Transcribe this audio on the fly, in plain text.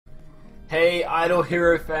Hey Idle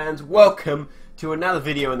Hero fans, welcome to another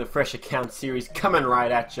video in the Fresh Account series coming right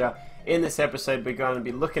at ya. In this episode we're going to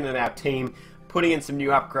be looking at our team, putting in some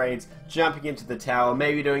new upgrades, jumping into the tower,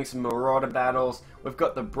 maybe doing some Marauder battles. We've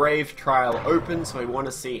got the Brave trial open, so we want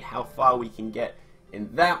to see how far we can get in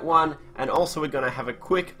that one. And also we're going to have a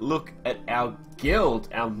quick look at our guild,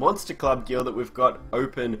 our Monster Club guild that we've got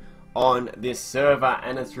open on this server,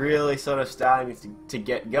 and it's really sort of starting to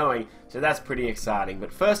get going, so that's pretty exciting.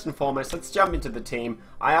 But first and foremost, let's jump into the team.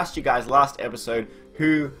 I asked you guys last episode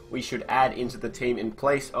who we should add into the team in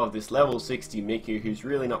place of this level 60 Miku, who's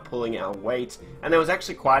really not pulling our weight, and there was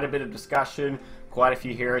actually quite a bit of discussion, quite a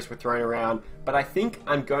few heroes were thrown around, but I think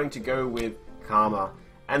I'm going to go with Karma.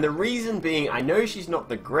 And the reason being, I know she's not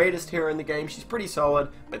the greatest hero in the game, she's pretty solid,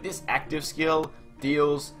 but this active skill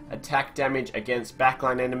deals attack damage against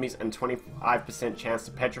backline enemies and 25% chance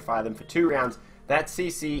to petrify them for 2 rounds. That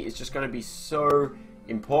CC is just going to be so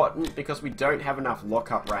important because we don't have enough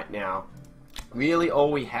lockup right now. Really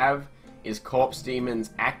all we have is Corpse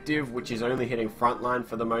Demon's active, which is only hitting frontline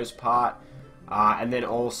for the most part, and then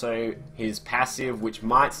also his passive, which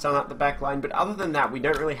might stun up the backline, but other than that we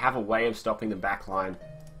don't really have a way of stopping the backline.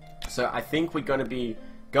 So I think we're going to be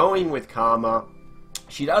going with Karma.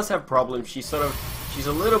 She does have problems. She's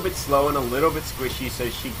a little bit slow and a little bit squishy, so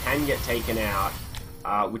she can get taken out,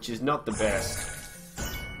 which is not the best.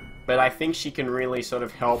 But I think she can really sort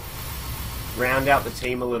of help round out the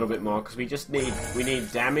team a little bit more, because we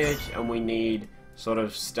need damage and we need sort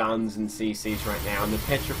of stuns and CCs right now, and the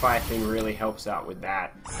Petrify thing really helps out with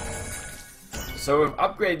that. So we've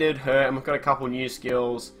upgraded her, and we've got a couple new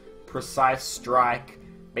skills: Precise Strike.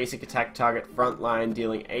 Basic attack target frontline,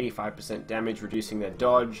 dealing 85% damage, reducing their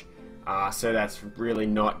dodge. So that's really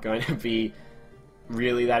not going to be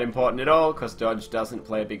really that important at all, because dodge doesn't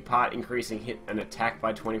play a big part. Increasing hit and attack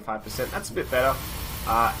by 25%. That's a bit better.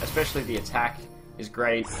 Especially the attack is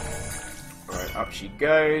great. Alright, up she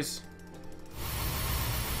goes.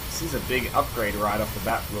 This is a big upgrade right off the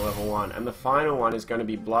bat from the level 1. And the final one is going to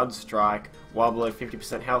be Blood Strike. While below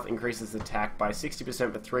 50% health, increases attack by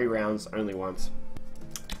 60% for 3 rounds, only once.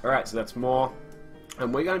 Alright, so that's more,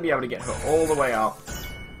 and we're going to be able to get her all the way up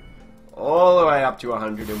to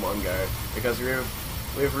 100 in one go, because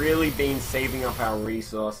we've really been saving up our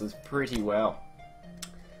resources pretty well.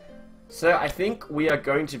 So I think we are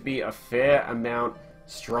going to be a fair amount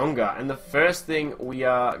stronger, and the first thing we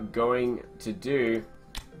are going to do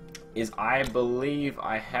is, I believe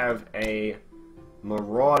I have a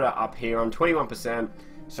Marauder up here on 21%,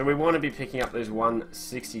 so we want to be picking up those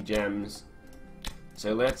 160 gems.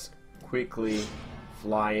 So let's quickly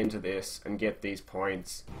fly into this and get these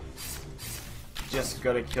points. Just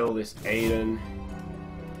gotta kill this Aiden,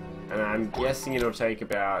 and I'm guessing it'll take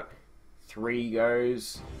about 3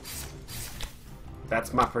 goes.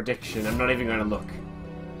 That's my prediction. I'm not even gonna look.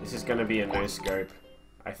 This is gonna be a no scope.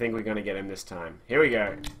 I think we're gonna get him this time. Here we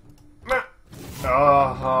go.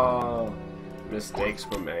 Oh, mistakes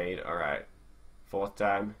were made. Alright, 4th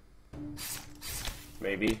time.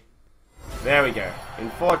 Maybe. There we go.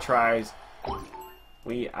 In 4 tries,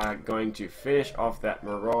 we are going to finish off that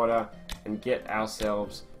Marauder and get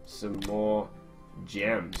ourselves some more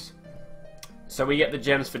gems. So we get the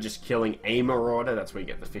gems for just killing a Marauder, that's where you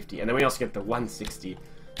get the 50, and then we also get the 160.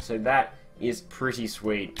 So that is pretty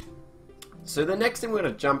sweet. So the next thing we're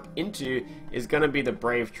going to jump into is going to be the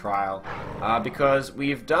Brave trial, because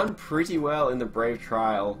we've done pretty well in the Brave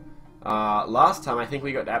trial. Last time I think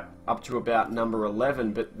we got up to about number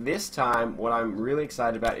 11, but this time what I'm really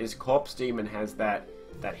excited about is Corpse Demon has that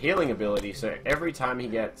healing ability, so every time he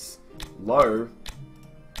gets low,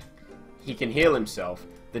 he can heal himself.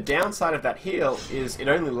 The downside of that heal is it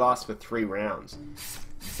only lasts for 3 rounds.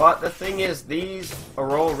 But the thing is, these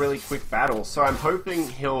are all really quick battles, so I'm hoping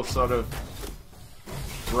he'll sort of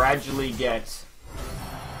gradually get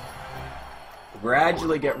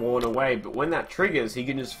worn away, but when that triggers, he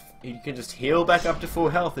can just heal back up to full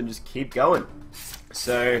health and just keep going.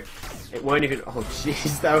 So it won't even. Oh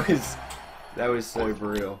jeez, that was so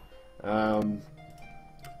brutal.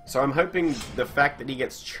 So I'm hoping the fact that he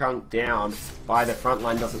gets chunked down by the front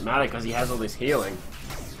line doesn't matter, because he has all this healing.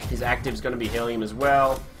 His active's going to be healing him as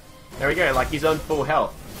well. There we go, like he's on full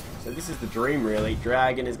health. So this is the dream, really.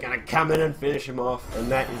 Dragon is going to come in and finish him off,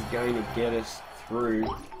 and that is going to get us through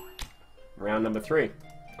round number 3.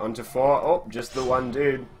 On to 4. Oh, just the one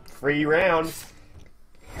dude. Free round.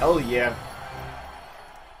 Hell yeah.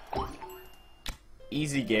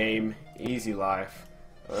 Easy game, easy life.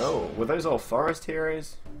 Oh, were those all forest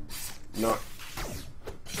heroes? Not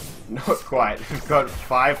quite. We've got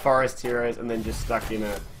 5 forest heroes and then just stuck in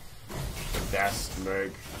a gas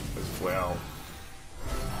smoke as well.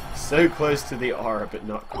 so close to the aura, but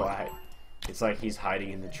not quite. It's like he's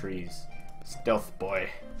hiding in the trees. Stealth boy.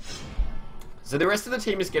 So the rest of the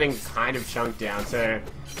team is getting kind of chunked down, so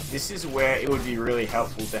this is where it would be really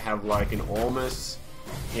helpful to have like an Ormus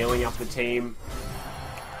healing up the team.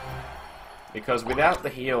 Because without the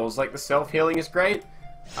heals, like the self-healing is great.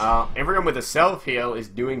 Everyone with a self-heal is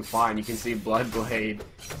doing fine. You can see Bloodblade,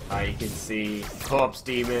 you can see Corpse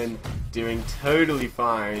Demon doing totally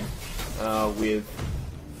fine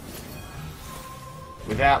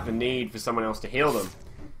without the need for someone else to heal them.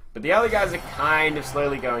 But the other guys are kind of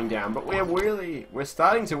slowly going down, but we're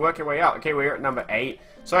starting to work our way up. Okay, we're at number 8.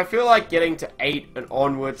 So I feel like getting to 8 and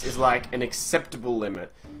onwards is like an acceptable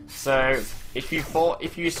limit. So if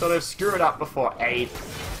you sort of screw it up before 8,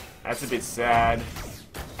 that's a bit sad.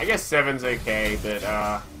 I guess 7's okay,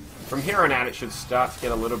 but from here on out it should start to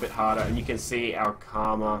get a little bit harder, and you can see our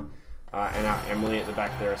Karma and our Emily at the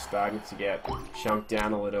back there are starting to get chunked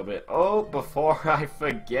down a little bit. Oh, before I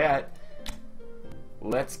forget,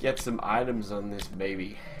 let's get some items on this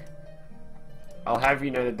baby. I'll have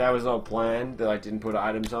you know that that was all planned, that I didn't put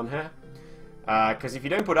items on her. Because if you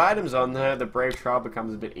don't put items on her, the Brave Trial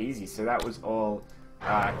becomes a bit easy. So that was all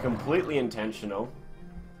completely intentional.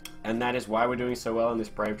 And that is why we're doing so well in this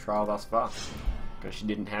Brave Trial thus far. Because she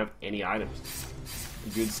didn't have any items.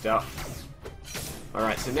 Good stuff.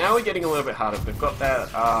 Alright, so now we're getting a little bit harder. We've got that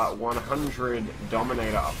 100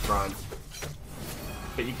 Dominator up front.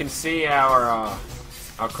 But you can see our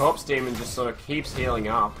Corpse Demon just sort of keeps healing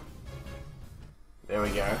up. There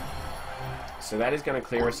we go. So that is going to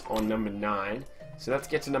clear us on number 9. So let's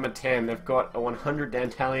get to number 10. They've got a 100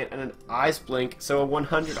 Dantalion and an Ice Blink. So a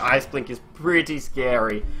 100 Ice Blink is pretty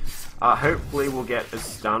scary. Hopefully we'll get a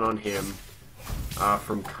stun on him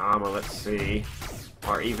from Karma, let's see.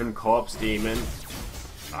 Or even Corpse Demon.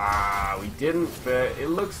 We didn't, but it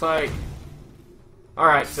looks like...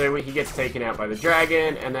 Alright, so he gets taken out by the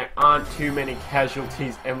dragon, and there aren't too many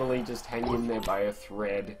casualties. Emily just hanging in there by a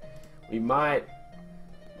thread. We might...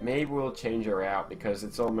 Maybe we'll change her out, because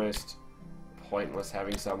it's almost pointless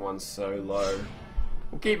having someone so low.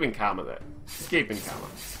 We'll keep in Karma there. Keep in Karma.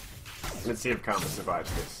 Let's see if Karma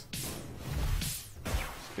survives this.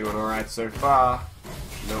 Doing alright so far.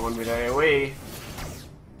 No one with AoE.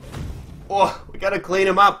 Oh, we gotta clean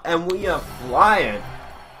him up, and we are flying.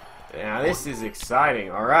 Now this is exciting.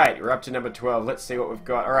 Alright, we're up to number 12. Let's see what we've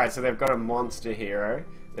got. Alright, so they've got a monster hero.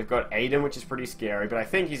 They've got Aiden, which is pretty scary, but I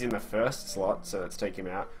think he's in the first slot, so let's take him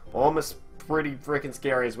out. Almost pretty freaking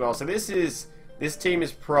scary as well. So this team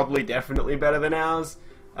is probably definitely better than ours.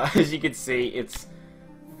 As you can see, it's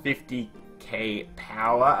 50k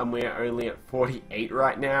power, and we're only at 48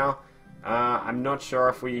 right now. I'm not sure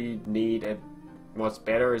if we need what's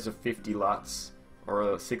better is a 50 Lutz,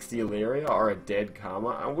 or a 60 Illyria, or a dead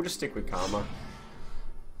Karma. We'll just stick with Karma.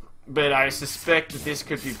 But I suspect that this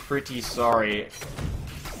could be pretty sorry.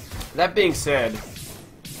 That being said,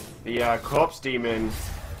 the Corpse Demon,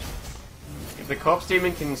 if the Corpse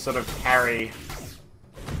Demon can sort of carry...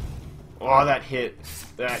 Oh, that hit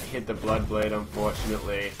the Bloodblade,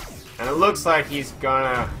 unfortunately. And it looks like he's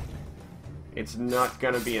gonna... It's not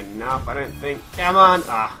gonna be enough, I don't think. Come on!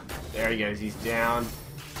 Ah, there he goes, he's down.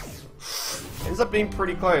 Ends up being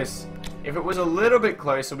pretty close. If it was a little bit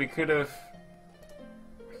closer, we could have...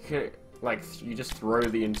 Like, you just throw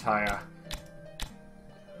the entire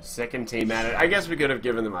second team at it. I guess we could have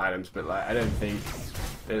given them items, but like, I don't think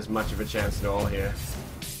there's much of a chance at all here.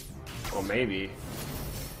 Or maybe.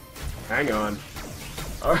 Hang on.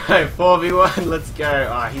 Alright, 4v1, let's go.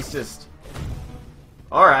 Ah, he's just...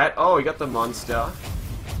 Alright, oh, we got the monster.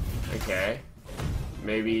 Okay.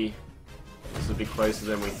 Maybe this will be closer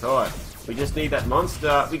than we thought. We just need that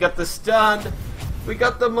monster. We got the stun. We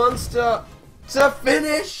got the monster to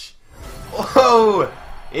finish. Oh,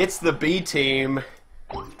 it's the B team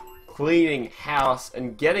cleaning house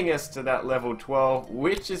and getting us to that level 12,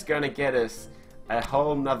 which is going to get us a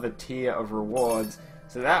whole nother tier of rewards.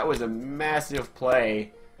 So that was a massive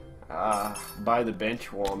play by the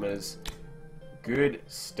bench warmers. Good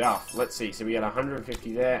stuff. Let's see. So we got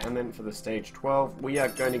 150 there, and then for the stage 12, we are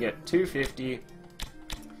going to get 250,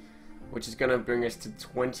 which is going to bring us to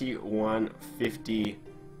 2150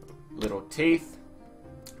 little teeth.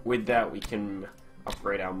 With that, we can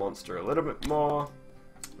upgrade our monster a little bit more.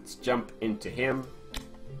 Let's jump into him.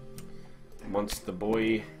 Monster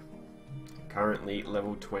Boy, currently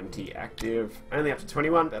level 20 active. Only up to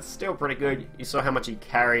 21, that's still pretty good. You saw how much he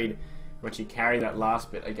carried. That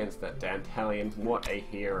last bit against that Dantalion. What a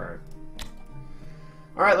hero.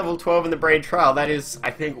 Alright, level 12 in the Brave Trial. That is,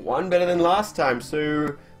 I think, one better than last time,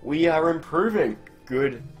 so we are improving.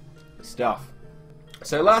 Good stuff.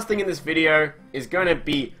 So last thing in this video is going to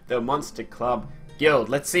be the Monster Club Guild.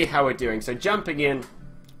 Let's see how we're doing. So jumping in,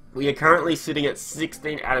 we are currently sitting at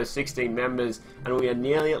 16 out of 16 members, and we are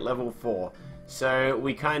nearly at level 4. So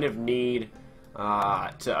we kind of need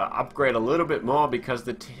to upgrade a little bit more because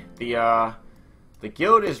the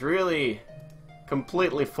guild is really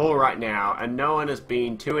completely full right now, and no one has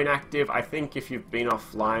been too inactive. I think if you've been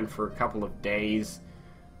offline for a couple of days,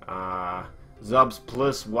 Zubs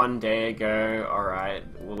plus 1 day ago, alright,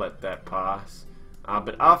 we'll let that pass.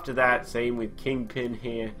 But after that, same with Kingpin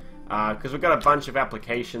here, because we've got a bunch of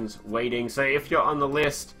applications waiting. So if you're on the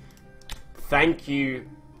list, thank you,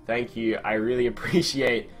 I really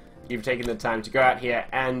appreciate you've taken the time to go out here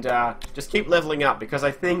and just keep leveling up, because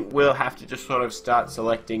I think we'll have to just sort of start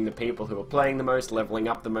selecting the people who are playing the most, leveling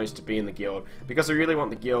up the most to be in the guild, because we really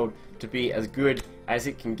want the guild to be as good as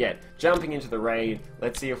it can get. Jumping into the raid,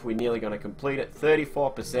 let's see if we're nearly going to complete it.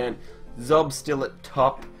 34%. Zob's still at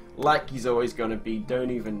top, like he's always going to be. Don't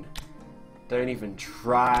even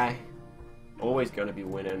try. Always going to be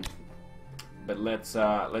winning. But let's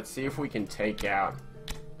see if we can take out.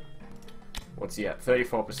 What's he at?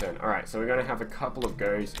 34%. Alright, so we're going to have a couple of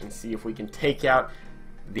goes and see if we can take out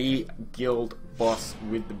the guild boss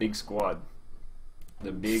with the big squad.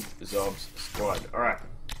 The big Zobs squad. Alright.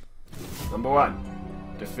 Number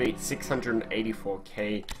 1. Defeat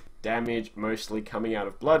 684k damage, mostly coming out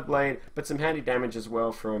of Bloodblade, but some handy damage as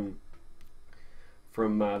well from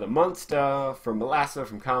the monster, from Melassa,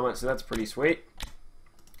 from Karma, so that's pretty sweet.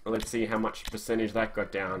 Let's see how much percentage that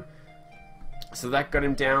got down. So that got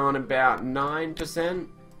him down about 9%.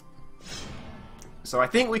 So I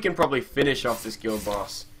think we can probably finish off this guild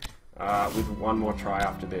boss with one more try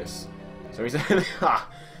after this. So he's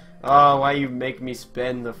oh, why you make me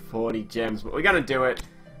spend the 40 gems? But we're gonna do it.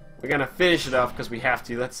 We're gonna finish it off because we have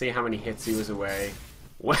to. Let's see how many hits he was away.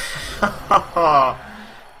 Wow,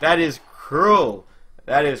 that is cruel.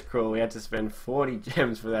 That is cruel. We had to spend 40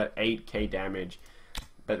 gems for that 8k damage.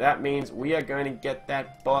 But that means we are going to get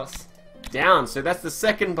that boss down. So that's the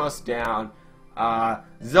second boss down.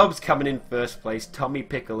 Zob's coming in first place, Tommy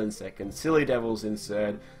Pickle in second, Silly Devils in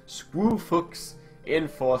third, Screwfooks in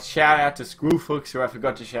fourth. Shout out to Screwfooks, who I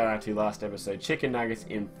forgot to shout out to last episode. Chicken Nuggets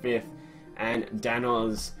in fifth, and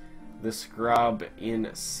Danos the Scrub in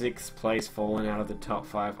sixth place, falling out of the top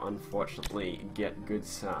 5. Unfortunately, get good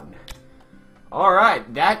son.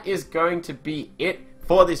 Alright, that is going to be it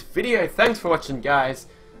for this video. Thanks for watching, guys.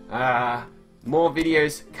 More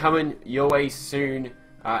videos coming your way soon.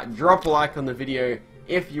 Drop a like on the video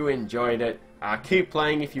if you enjoyed it. Keep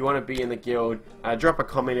playing if you want to be in the guild. Drop a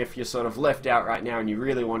comment if you're sort of left out right now and you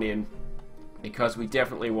really want in, because we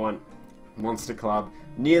definitely want Monster Club.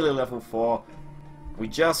 Nearly level 4. We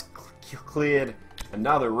just cleared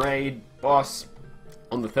another raid boss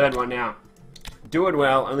on the third one now. Doing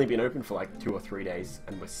well. Only been open for like 2 or 3 days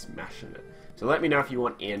and we're smashing it. So let me know if you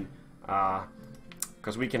want in.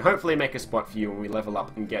 Because we can hopefully make a spot for you when we level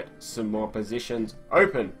up and get some more positions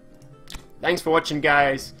open. Thanks for watching,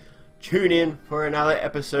 guys. Tune in for another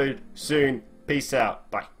episode soon. Peace out.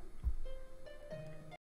 Bye.